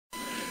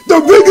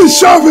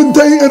shopping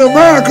day in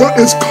America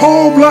is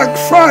called Black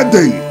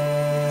Friday.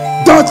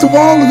 Dr.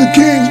 Martin Luther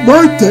King's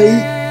birthday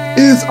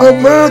is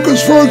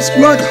America's first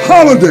black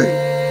holiday.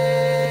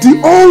 The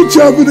old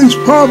Japanese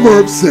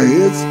proverb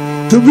says,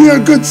 to be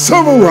a good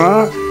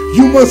samurai,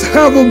 you must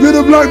have a bit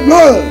of black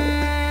blood.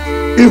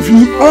 If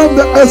you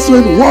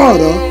underestimate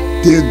water,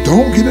 then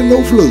don't get in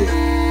no flood.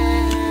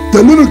 The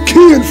little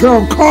kid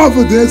found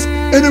confidence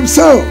in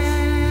himself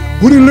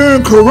when he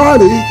learned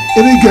karate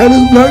and he got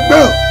his black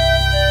belt.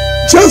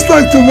 Just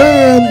like the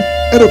man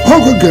at a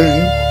poker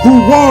game who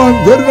won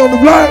betting on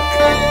the black,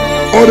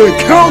 or the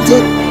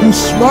accountant who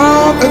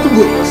smiled at the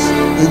books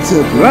and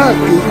said black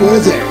is where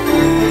it's at.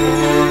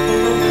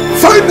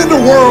 Fighting in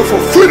the world for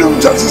freedom,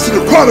 justice,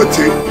 and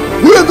equality,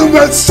 we're the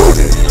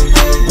Matsuni.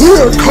 We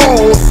are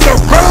called the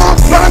Proud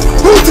Black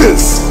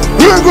Buddhists.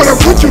 We're going to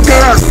put you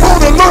guys on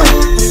alert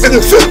in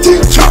the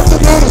 15th chapter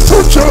of the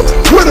Sutra,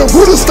 where the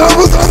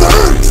Bodhisattva on the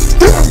earth.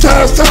 Them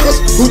giant suckers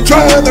who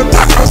trying to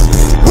knock us.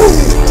 We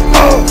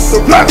are the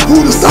Black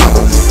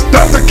Bodhisattva.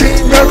 Dr. King,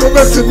 Malcolm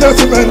X, and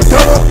Nelson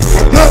Mandela.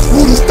 The Black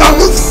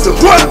Bodhisattva, the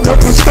one that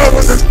was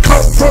stubborn and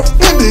come from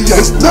India.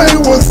 His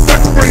name was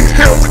Zachary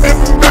Hill in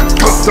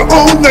Mecca. The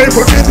old name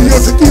for India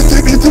is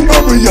Eastern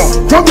Ethiopia.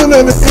 From the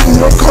land of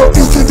India called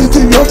Eastern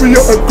Ethiopia,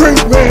 a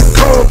great man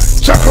called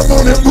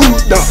Shakyamuni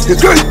Buddha.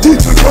 His great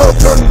teacher was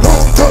the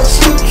Long-Term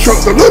Sutra.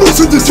 The little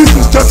sister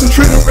teaches justice,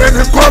 freedom, and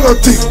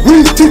equality.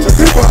 We teach the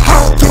people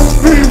how to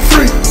be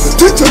free. The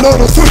teacher of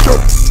the Sutra,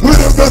 we're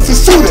the best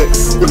suited.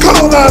 We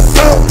call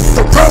ourselves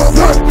the Proud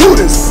Black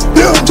Buddhists.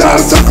 Them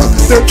giant suckers,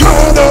 they're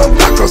trying to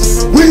knock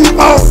us. We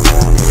are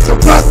the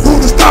Black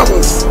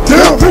Bodhisattva.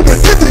 They're people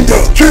in India,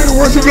 treated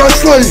worship like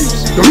slaves.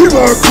 The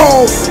people are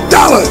called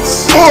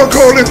dollars, or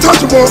called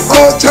untouchable,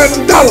 or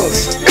 $10.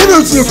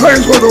 Indians is the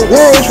place where the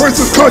world's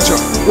racist culture,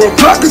 where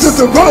black is at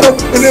the bottom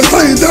and they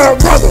slave their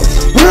brothers.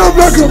 We are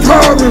black and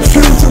proud,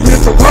 refuse to be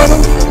at the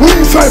bottom. We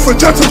fight for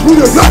justice, we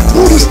the Black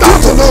Buddhist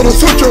Buddhists. On the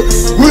Sutra,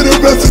 we're the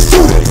best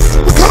suited.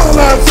 We call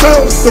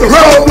ourselves the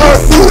Racial Black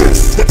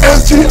Buddhists. The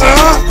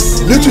SGI,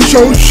 Nichiren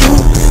Shoshu,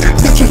 and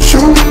Nichiren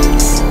Shoshu.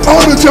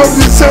 All the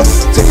Japanese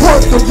sects support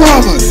the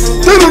Brahmins.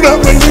 They do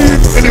not believe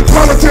in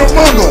equality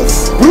among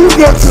us. We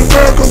blacks in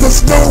America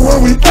must know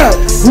where we at.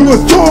 We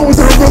must join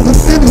with our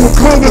brothers in India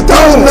called the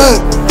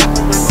Daisaku.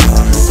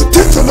 The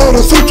teacher of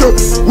the Sutra,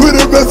 we're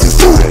the best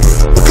suited.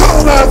 We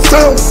call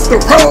ourselves the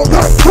Proud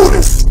Black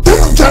Buddhists.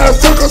 Them giant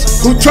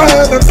suckers who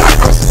trying to knock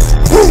us.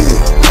 We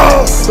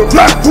are the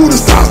Black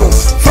Bodhisattva.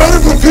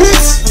 Fighting for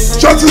peace,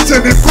 justice,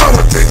 and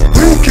equality.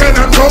 We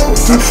cannot go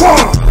too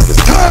far. It's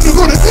time to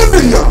go to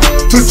India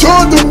to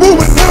join the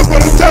movement now for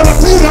the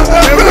Talamina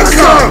and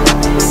America.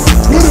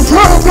 We're the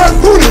Proud Black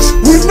Buddhists.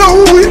 We know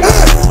who we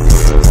at.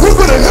 We're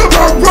gonna help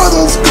our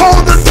brothers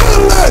called the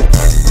Dalai.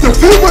 The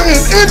people in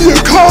India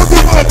call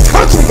them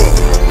untouchable.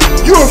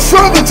 You're a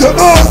family to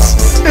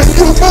us, and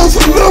you're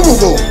most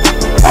lovable.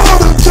 All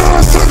the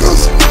giant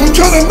suckers who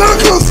try to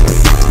knock us,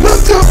 let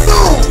them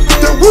know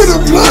that we're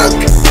the Black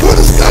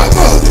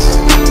Bodhisattvas.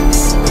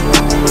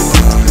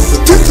 The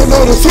teacher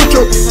of the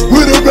Sutra,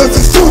 we're the best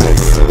suited.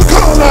 We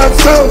call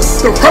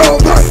ourselves the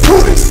Proud Black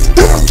Buddhists.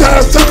 Them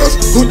giant suckers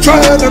who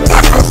trying to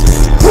knock us.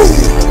 We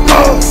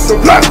are the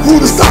Black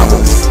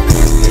Bodhisattvas.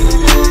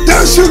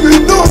 There should be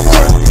no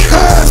more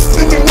caste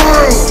in the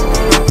world.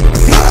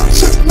 Black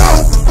should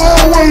not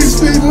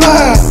always be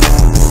last.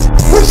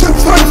 We should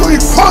fight for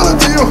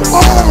equality of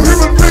all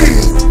human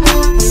beings.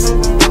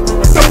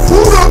 The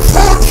Buddha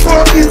fought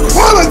for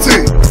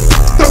equality.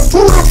 The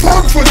Buddha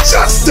fought for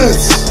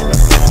justice.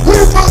 We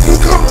must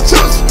become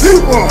just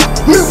people.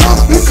 We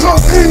must become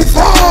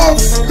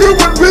evolved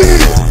human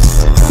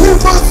beings. We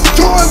must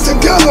join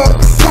together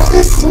for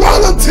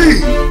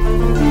equality.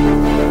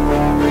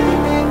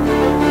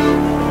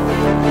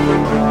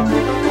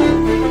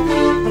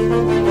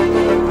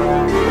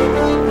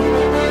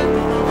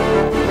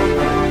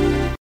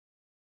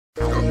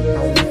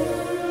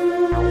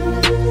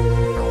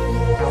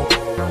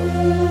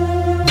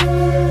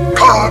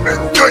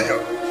 Coming to you,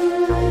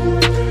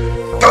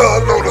 the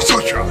Lotus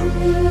Sutra.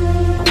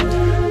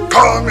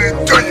 Coming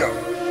to you,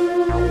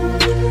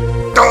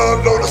 the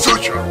Lotus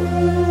Sutra.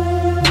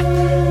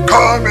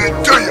 Coming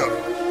to you,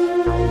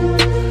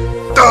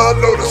 the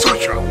Lotus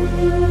Sutra.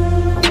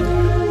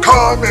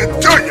 Coming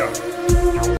to you.